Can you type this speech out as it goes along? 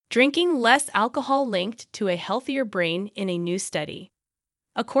Drinking less alcohol linked to a healthier brain in a new study.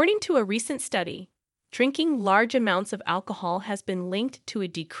 According to a recent study, drinking large amounts of alcohol has been linked to a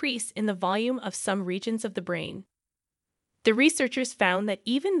decrease in the volume of some regions of the brain. The researchers found that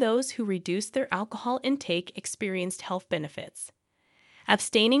even those who reduced their alcohol intake experienced health benefits.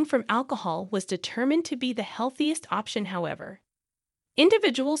 Abstaining from alcohol was determined to be the healthiest option, however.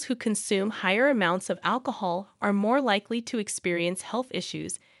 Individuals who consume higher amounts of alcohol are more likely to experience health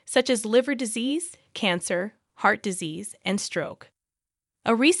issues such as liver disease, cancer, heart disease, and stroke.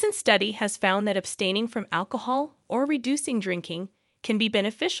 A recent study has found that abstaining from alcohol or reducing drinking can be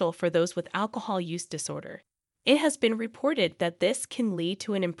beneficial for those with alcohol use disorder. It has been reported that this can lead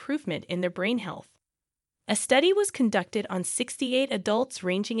to an improvement in their brain health. A study was conducted on 68 adults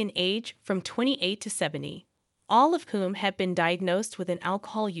ranging in age from 28 to 70, all of whom had been diagnosed with an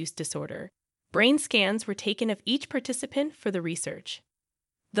alcohol use disorder. Brain scans were taken of each participant for the research.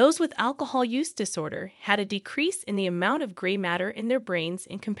 Those with alcohol use disorder had a decrease in the amount of gray matter in their brains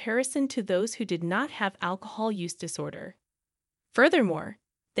in comparison to those who did not have alcohol use disorder. Furthermore,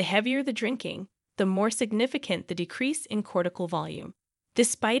 the heavier the drinking, the more significant the decrease in cortical volume.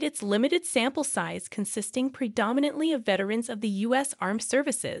 Despite its limited sample size consisting predominantly of veterans of the U.S. Armed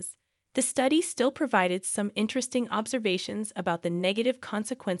Services, the study still provided some interesting observations about the negative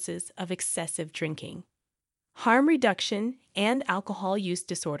consequences of excessive drinking. Harm reduction and alcohol use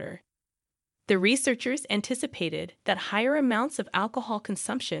disorder. The researchers anticipated that higher amounts of alcohol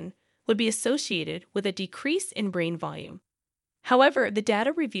consumption would be associated with a decrease in brain volume. However, the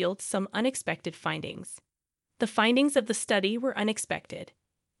data revealed some unexpected findings. The findings of the study were unexpected.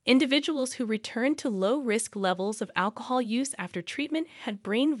 Individuals who returned to low-risk levels of alcohol use after treatment had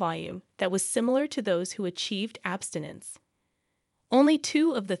brain volume that was similar to those who achieved abstinence. Only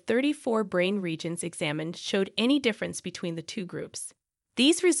 2 of the 34 brain regions examined showed any difference between the two groups.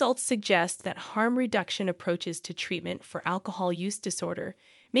 These results suggest that harm reduction approaches to treatment for alcohol use disorder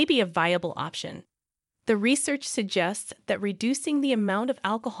may be a viable option. The research suggests that reducing the amount of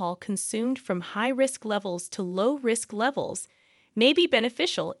alcohol consumed from high-risk levels to low-risk levels may be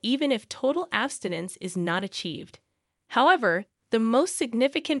beneficial even if total abstinence is not achieved. However, the most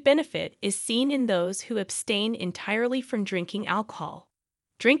significant benefit is seen in those who abstain entirely from drinking alcohol.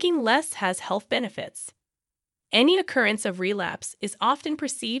 Drinking less has health benefits. Any occurrence of relapse is often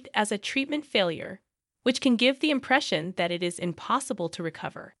perceived as a treatment failure, which can give the impression that it is impossible to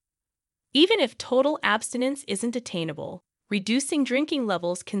recover. Even if total abstinence isn't attainable, reducing drinking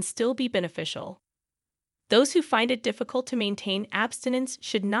levels can still be beneficial. Those who find it difficult to maintain abstinence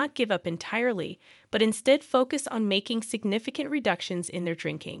should not give up entirely, but instead focus on making significant reductions in their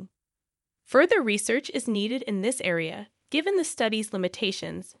drinking. Further research is needed in this area, given the study's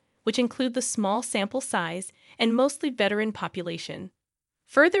limitations, which include the small sample size and mostly veteran population.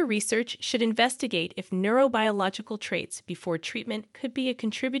 Further research should investigate if neurobiological traits before treatment could be a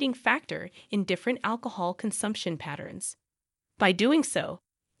contributing factor in different alcohol consumption patterns. By doing so,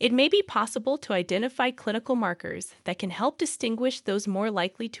 it may be possible to identify clinical markers that can help distinguish those more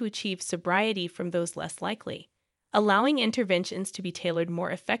likely to achieve sobriety from those less likely, allowing interventions to be tailored more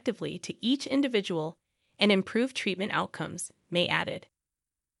effectively to each individual and improve treatment outcomes, May added.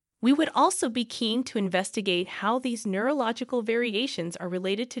 We would also be keen to investigate how these neurological variations are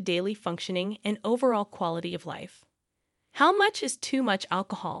related to daily functioning and overall quality of life. How much is too much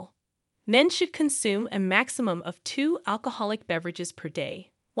alcohol? Men should consume a maximum of 2 alcoholic beverages per day,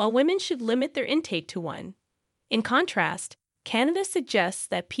 while women should limit their intake to 1. In contrast, Canada suggests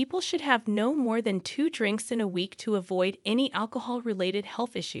that people should have no more than 2 drinks in a week to avoid any alcohol-related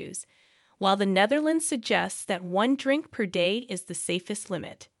health issues, while the Netherlands suggests that 1 drink per day is the safest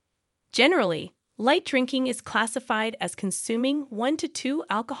limit. Generally, light drinking is classified as consuming 1 to 2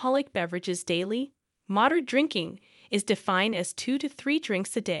 alcoholic beverages daily. Moderate drinking is defined as 2 to 3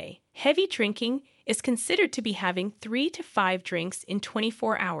 drinks a day. Heavy drinking is considered to be having 3 to 5 drinks in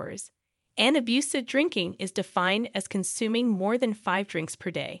 24 hours, and abusive drinking is defined as consuming more than 5 drinks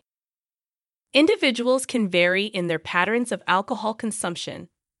per day. Individuals can vary in their patterns of alcohol consumption,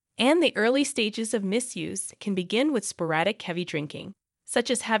 and the early stages of misuse can begin with sporadic heavy drinking, such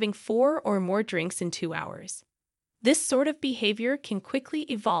as having 4 or more drinks in 2 hours. This sort of behavior can quickly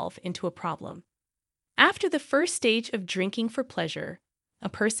evolve into a problem. After the first stage of drinking for pleasure, a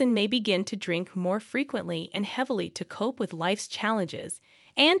person may begin to drink more frequently and heavily to cope with life's challenges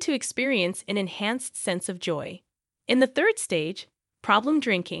and to experience an enhanced sense of joy. In the third stage, problem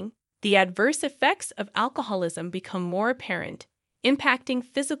drinking, the adverse effects of alcoholism become more apparent, impacting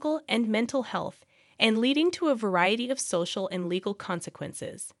physical and mental health and leading to a variety of social and legal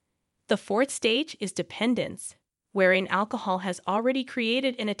consequences. The fourth stage is dependence. wherein alcohol has already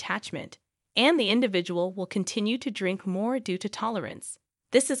created an attachment, and the individual will continue to drink more due to tolerance.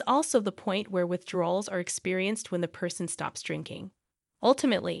 This is also the point where withdrawals are experienced when the person stops drinking.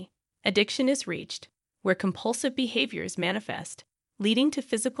 Ultimately, addiction is reached, where compulsive behaviors manifest, leading to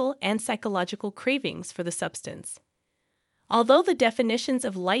physical and psychological cravings for the substance. Although the definitions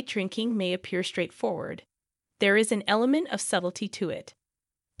of light drinking may appear straightforward, there is an element of subtlety to it.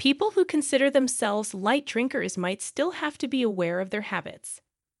 People who consider themselves light drinkers might still have to be aware of their habits.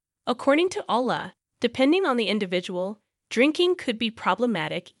 According to Allah, depending on the individual, drinking could be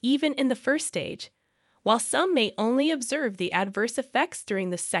problematic even in the first stage, while some may only observe the adverse effects during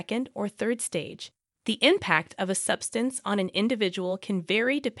the second or third stage. The impact of a substance on an individual can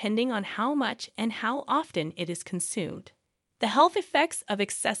vary depending on how much and how often it is consumed. The health effects of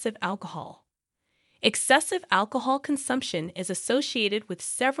excessive alcohol. Excessive alcohol consumption is associated with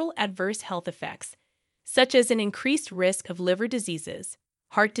several adverse health effects, such as an increased risk of liver diseases,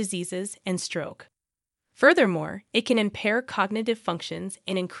 heart diseases, and stroke. Furthermore, it can impair cognitive functions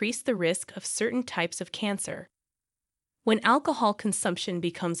and increase the risk of certain types of cancer. When alcohol consumption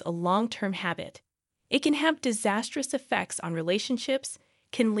becomes a long-term habit, it can have disastrous effects on relationships,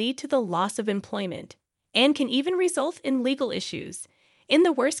 can lead to the loss of employment, and can even result in legal issues. In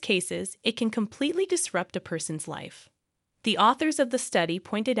the worst cases, it can completely disrupt a person's life. The authors of the study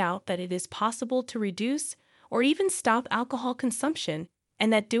pointed out that it is possible to reduce or even stop alcohol consumption,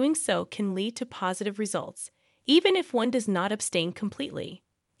 and that doing so can lead to positive results, even if one does not abstain completely.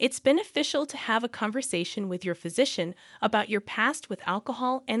 It's beneficial to have a conversation with your physician about your past with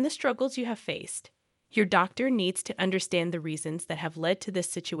alcohol and the struggles you have faced. Your doctor needs to understand the reasons that have led to this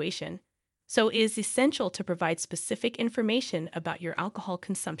situation, so it is essential to provide specific information about your alcohol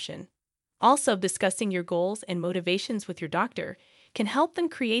consumption. Also, discussing your goals and motivations with your doctor can help them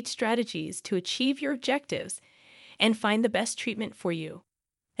create strategies to achieve your objectives and find the best treatment for you.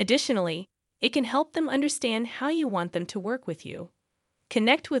 Additionally, it can help them understand how you want them to work with you.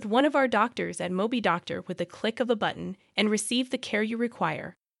 Connect with one of our doctors at MobiDoctor with a click of a button and receive the care you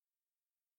require.